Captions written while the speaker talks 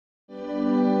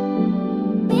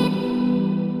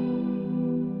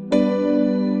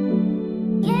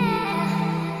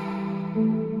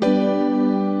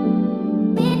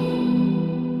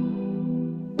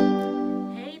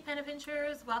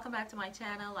welcome back to my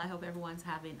channel. I hope everyone's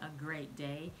having a great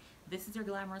day. This is your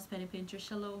Glamorous Penny Pincher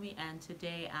Shalomi, and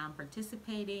today I'm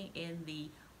participating in the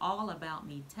All About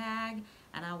Me tag,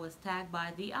 and I was tagged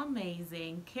by the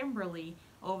amazing Kimberly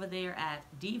over there at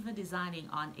Diva Designing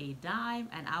on a Dime,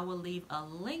 and I will leave a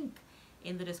link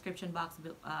in the description box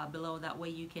below. That way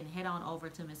you can head on over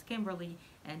to Miss Kimberly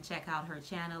and check out her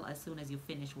channel as soon as you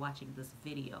finish watching this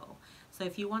video. So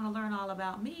if you want to learn all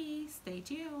about me, stay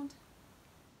tuned.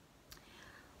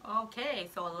 Okay,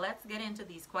 so let's get into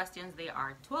these questions. There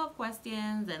are 12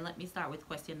 questions, and let me start with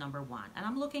question number 1. And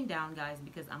I'm looking down, guys,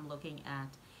 because I'm looking at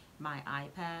my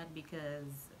iPad,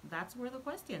 because that's where the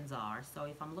questions are. So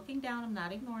if I'm looking down, I'm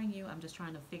not ignoring you. I'm just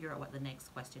trying to figure out what the next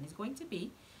question is going to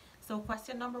be. So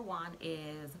question number 1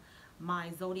 is,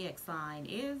 my zodiac sign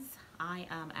is, I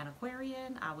am an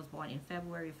Aquarian. I was born in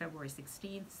February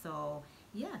 16th. So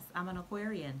yes, I'm an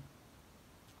Aquarian.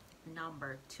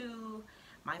 Number 2,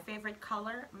 my favorite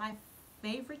color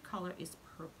is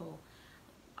purple,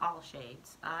 all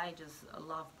shades. I just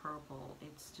love purple.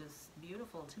 It's just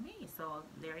beautiful to me. So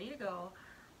there you go,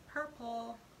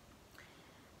 purple.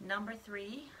 Number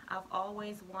 3, I've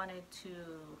always wanted to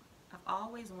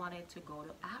go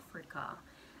to Africa,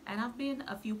 and I've been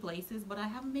a few places, but I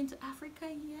haven't been to Africa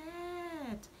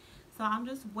yet. So I'm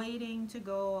just waiting to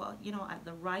go, you know, at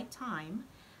the right time.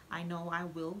 I know I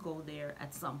will go there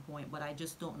at some point, but I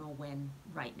just don't know when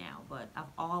right now. But I've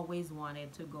always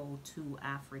wanted to go to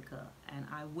Africa, and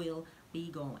I will be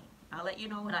going. I'll let you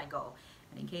know when I go.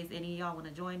 And in case any of y'all want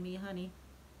to join me, honey,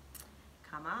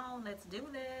 come on, let's do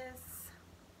this.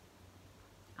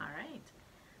 All right.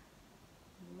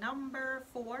 Number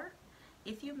 4,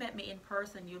 if you met me in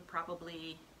person, you'd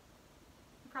probably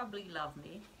love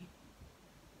me.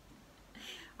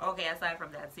 Okay, aside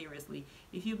from that, seriously,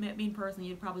 if you met me in person,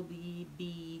 you'd probably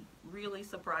be really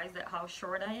surprised at how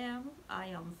short I am. I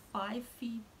am 5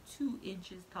 feet 2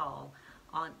 inches tall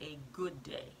on a good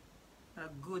day. A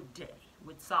good day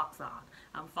with socks on.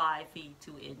 I'm 5 feet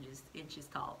 2 inches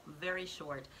tall. Very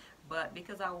short, but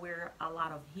because I wear a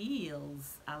lot of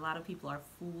heels, a lot of people are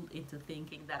fooled into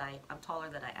thinking that I'm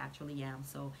taller than I actually am.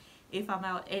 So if I'm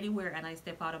out anywhere and I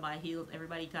step out of my heels,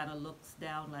 everybody kind of looks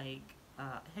down like,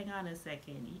 hang on a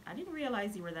second, I didn't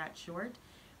realize you were that short.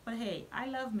 But hey, I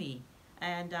love me,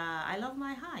 and I love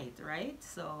my height, right?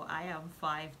 So I am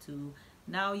 5'2".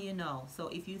 Now you know. So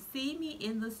if you see me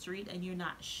in the street and you're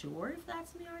not sure if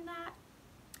that's me or not,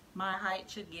 my height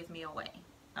should give me away.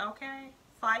 Okay,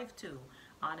 5'2"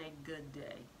 on a good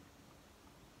day.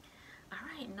 All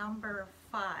right, number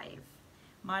 5,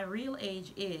 my real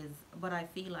age is, but I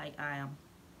feel like I am.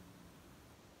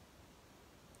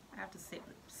 I have to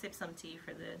sip some tea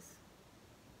for this.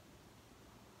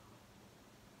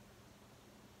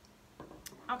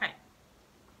 Okay.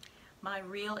 My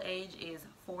real age is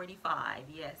 45.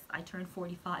 Yes, I turned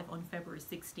 45 on February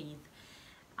 16th.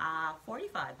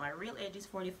 45. My real age is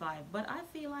 45, but I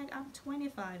feel like I'm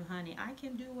 25, honey. I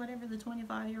can do whatever the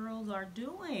 25-year-olds are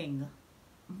doing,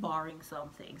 barring some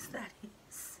things, that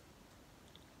is.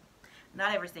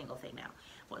 Not every single thing now.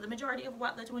 But the majority of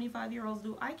what the 25-year-olds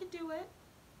do, I can do it.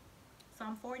 So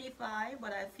I'm 45,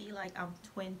 but I feel like I'm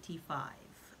 25.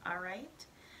 All right,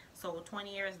 so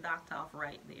 20 years knocked off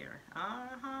right there.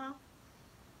 All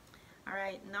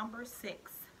right, number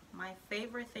 6, my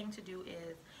favorite thing to do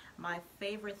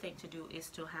is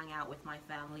to hang out with my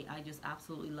family. I just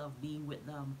absolutely love being with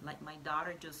them. Like, my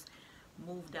daughter just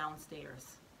moved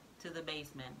downstairs to the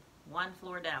basement, 1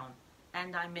 floor down,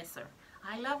 and I miss her.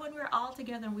 I love when we're all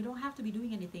together and we don't have to be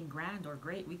doing anything grand or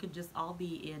great. We could just all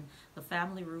be in the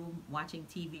family room watching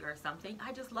TV or something.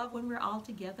 I just love when we're all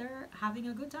together having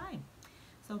a good time.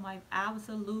 So my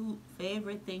absolute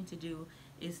favorite thing to do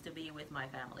is to be with my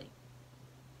family.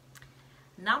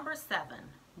 Number 7,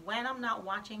 when I'm not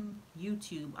watching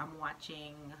YouTube, I'm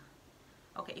watching,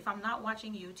 okay, if I'm not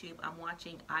watching YouTube, I'm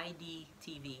watching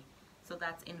IDTV. So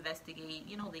that's investigate,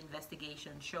 you know, the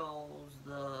investigation shows,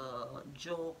 the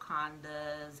Joe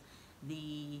Condas,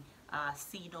 the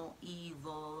See No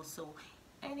Evil. So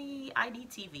any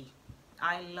IDTV,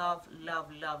 I love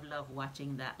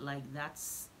watching that. Like,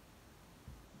 that's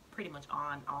pretty much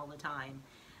on all the time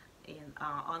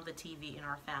on the TV in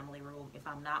our family room. If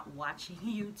I'm not watching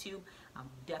YouTube, I'm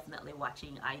definitely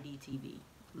watching IDTV.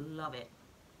 Love it.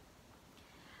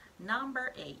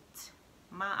 Number 8.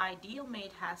 My ideal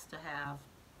mate has to have,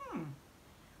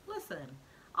 listen,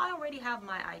 I already have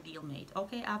my ideal mate.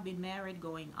 Okay, I've been married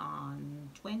going on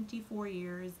 24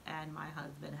 years, and my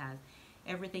husband has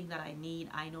everything that I need.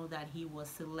 I know that he was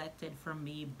selected from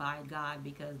me by God,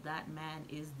 because that man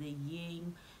is the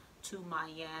yin to my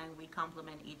yang. We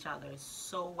complement each other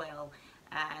so well,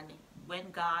 And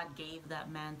when God gave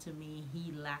that man to me,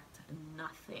 he lacked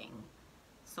nothing.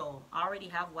 So I already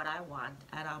have what I want,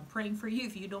 and I'm praying for you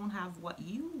if you don't have what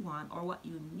you want or what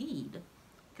you need,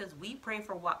 because we pray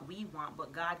for what we want,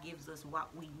 but God gives us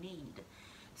what we need.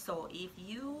 So if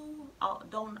you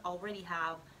don't already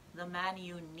have the man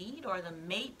you need or the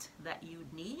mate that you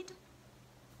need,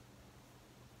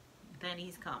 then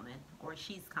he's coming or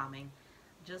she's coming.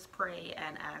 Just pray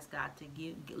and ask God to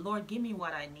Lord, give me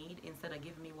what I need instead of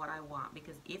giving me what I want.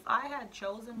 Because if I had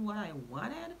chosen what I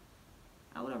wanted,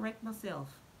 I would have wrecked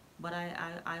myself. But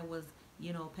I was,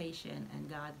 patient, and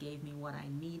God gave me what I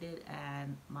needed,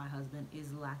 and my husband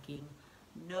is lacking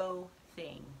no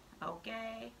thing.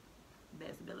 Okay?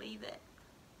 Best believe it.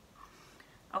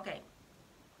 Okay.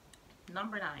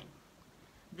 Number 9.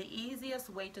 The easiest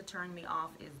way to turn me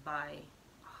off is by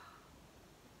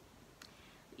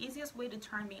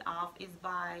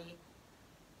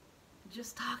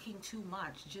just talking too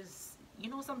much. Just,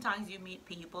 sometimes you meet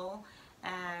people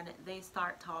and they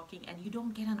start talking and you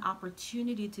don't get an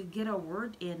opportunity to get a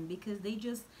word in because they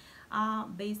just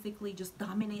basically just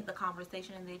dominate the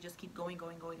conversation, and they just keep going.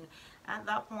 At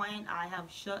that point, I have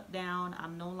shut down.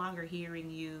 I'm no longer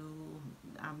hearing you.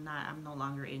 I'm no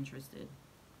longer interested.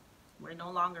 We're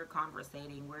no longer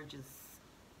conversating.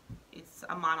 It's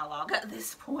a monologue at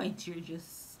this point.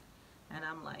 And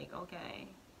I'm like, okay.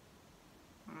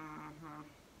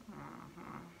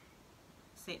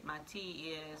 Sip my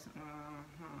tea is,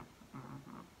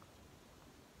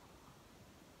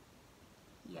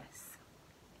 yes.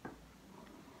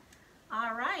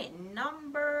 All right,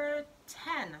 number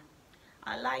 10.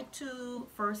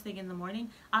 First thing in the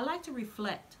morning, I like to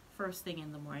reflect first thing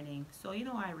in the morning. So,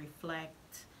 I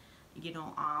reflect,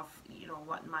 off,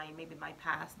 what maybe my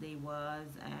past day was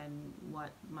and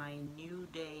what my new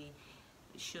day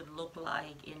should look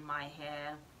like in my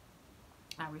head.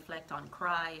 I reflect on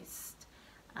Christ,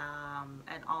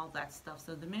 and all that stuff.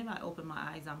 So the minute I open my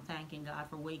eyes, I'm thanking God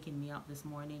for waking me up this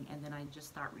morning, and then I just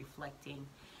start reflecting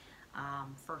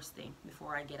first thing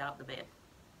before I get out the bed.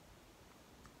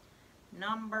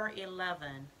 Number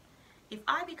 11. If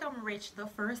I become rich, the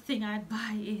first thing I'd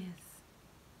buy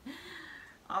is...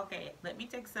 Okay, let me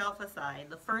take self aside.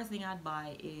 The first thing I'd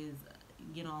buy is,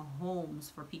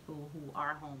 homes for people who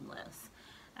are homeless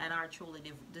and are truly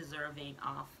deserving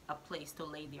of a place to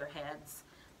lay their heads.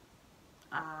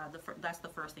 That's the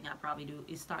first thing I'd probably do,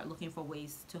 is start looking for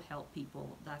ways to help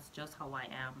people. That's just how I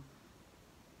am.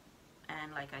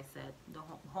 And like I said, the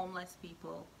homeless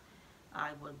people,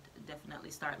 I would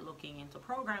definitely start looking into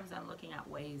programs and looking at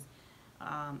ways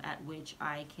at which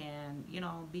I can,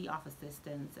 be of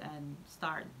assistance and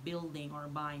start building or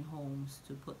buying homes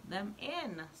to put them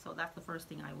in. So that's the first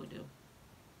thing I would do.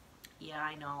 Yeah,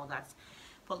 I know that's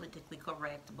politically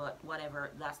correct, but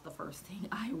whatever, that's the first thing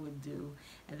I would do.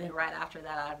 And then right after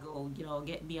that, I'd go,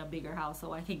 get me a bigger house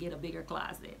so I can get a bigger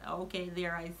closet. Okay,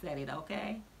 there, I said it.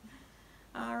 Okay.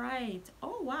 All right.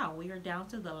 Oh, wow. We are down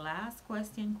to the last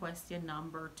question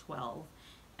number 12.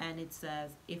 And it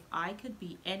says, if I could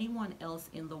be anyone else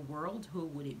in the world, who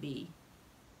would it be?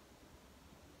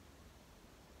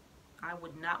 I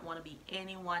would not want to be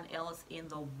anyone else in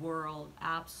the world.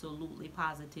 Absolutely,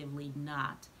 positively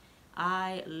not.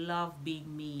 I love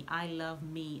being me. I love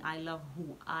me. I love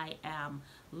who I am.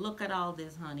 Look at all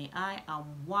this, honey. I am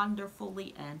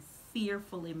wonderfully and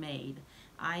fearfully made.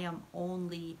 I am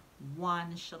only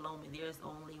one Shalomi. There's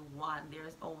only one.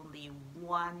 There's only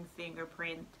one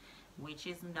fingerprint, which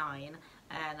is 9.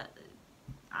 And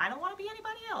I don't want to be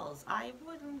anybody else. I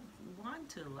wouldn't want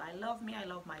to. I love me. I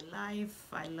love my life.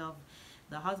 I love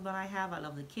the husband I have. I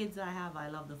love the kids I have. I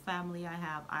love the family I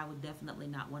have. I would definitely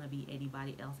not want to be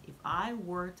anybody else. If I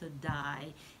were to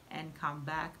die and come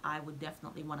back, I would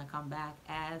definitely want to come back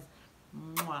as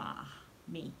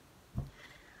me.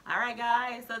 All right,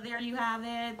 guys. So there you have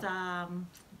it.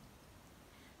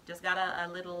 Just got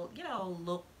a little,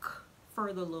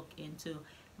 further look into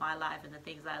my life and the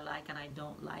things I like and I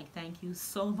don't like. Thank you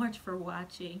so much for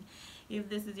watching. If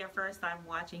this is your first time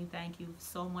watching, thank you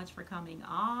so much for coming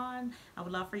on. I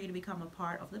would love for you to become a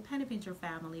part of the Penny Pincher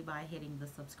family by hitting the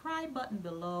subscribe button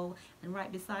below, and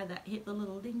right beside that, hit the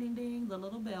little ding ding ding, the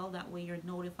little bell. That way you're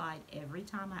notified every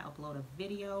time I upload a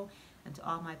video. And to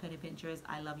all my Penny Pinchers,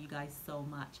 I love you guys so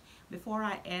much. Before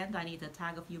I end, I need to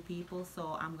tag a few people,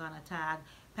 so I'm gonna tag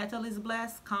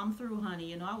Petalisbless. Come through,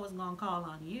 honey. I wasn't gonna call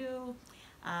on you.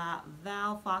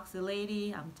 Val Foxy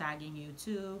Lady, I'm tagging you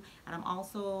too. And I'm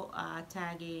also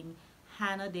tagging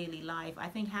Hanna Daily Life. I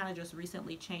think Hanna just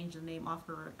recently changed the name of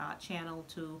her channel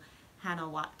to Hanna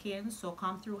Watkins. So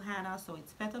come through, Hanna. So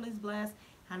it's Petalisbless,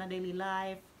 Hanna Daily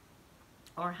Life,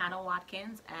 or Hanna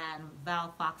Watkins and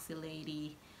Val Foxy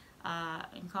Lady,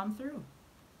 and come through.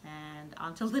 And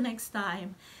until the next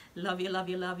time, love you, love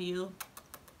you, love you.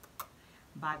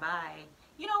 Bye bye.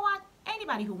 You know what?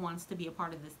 Anybody who wants to be a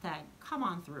part of this tag, come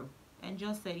on through and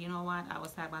just say, you know what? I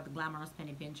was tagged by the Glamorous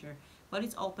Penny Pincher, but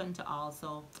it's open to all,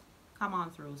 so come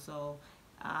on through. So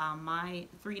my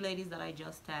 3 ladies that I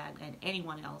just tagged, and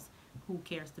anyone else who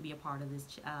cares to be a part of this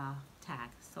tag.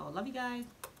 So love you guys.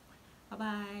 Bye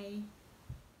bye.